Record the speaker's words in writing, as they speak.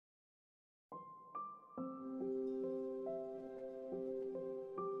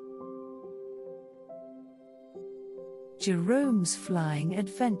Jerome's Flying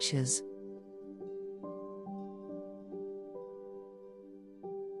Adventures.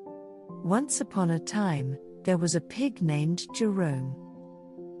 Once upon a time, there was a pig named Jerome.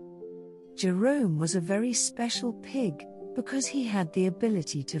 Jerome was a very special pig because he had the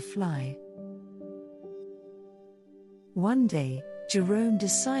ability to fly. One day, Jerome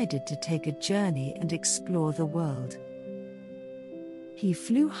decided to take a journey and explore the world. He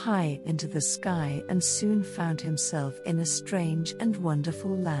flew high into the sky and soon found himself in a strange and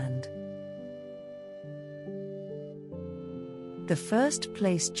wonderful land. The first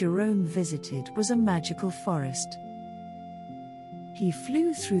place Jerome visited was a magical forest. He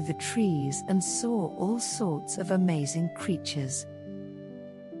flew through the trees and saw all sorts of amazing creatures.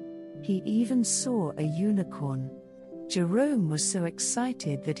 He even saw a unicorn. Jerome was so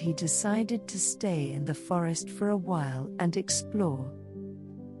excited that he decided to stay in the forest for a while and explore.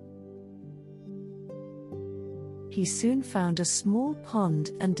 He soon found a small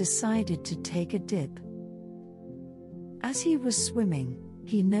pond and decided to take a dip. As he was swimming,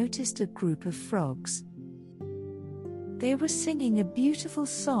 he noticed a group of frogs. They were singing a beautiful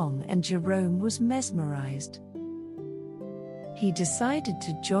song and Jerome was mesmerized. He decided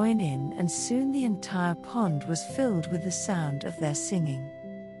to join in and soon the entire pond was filled with the sound of their singing.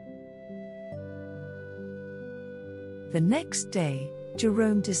 The next day,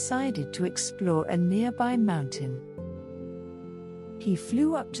 Jerome decided to explore a nearby mountain. He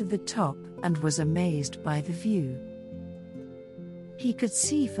flew up to the top and was amazed by the view. He could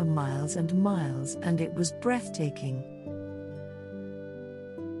see for miles and miles and it was breathtaking.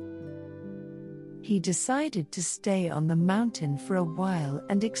 He decided to stay on the mountain for a while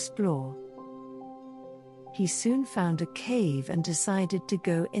and explore. He soon found a cave and decided to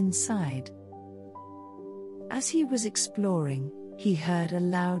go inside. As he was exploring, he heard a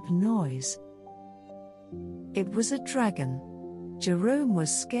loud noise. It was a dragon. Jerome was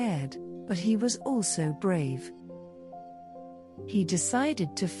scared, but he was also brave. He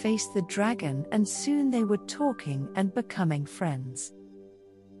decided to face the dragon and soon they were talking and becoming friends.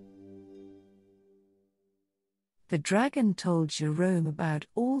 The dragon told Jerome about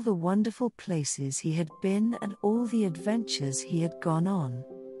all the wonderful places he had been and all the adventures he had gone on.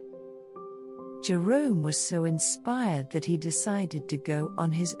 Jerome was so inspired that he decided to go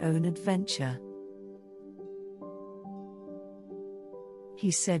on his own adventure. He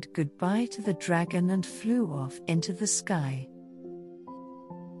said goodbye to the dragon and flew off into the sky.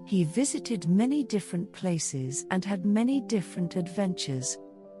 He visited many different places and had many different adventures.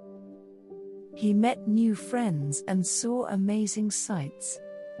 He met new friends and saw amazing sights.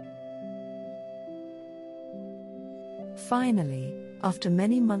 Finally, after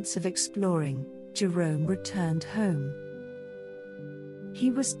many months of exploring, Jerome returned home.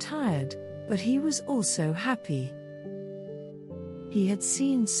 He was tired, but he was also happy. He had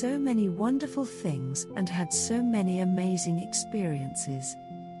seen so many wonderful things and had so many amazing experiences.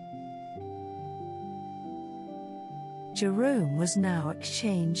 Jerome was now a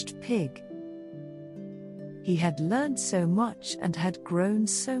changed pig. He had learned so much and had grown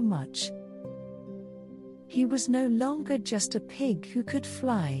so much. He was no longer just a pig who could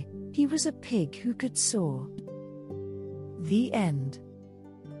fly, he was a pig who could soar. The end.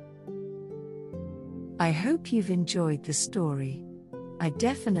 I hope you've enjoyed the story. I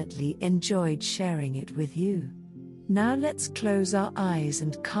definitely enjoyed sharing it with you. Now let's close our eyes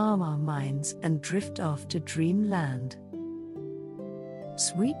and calm our minds and drift off to dreamland.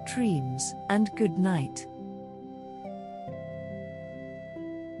 Sweet dreams and good night.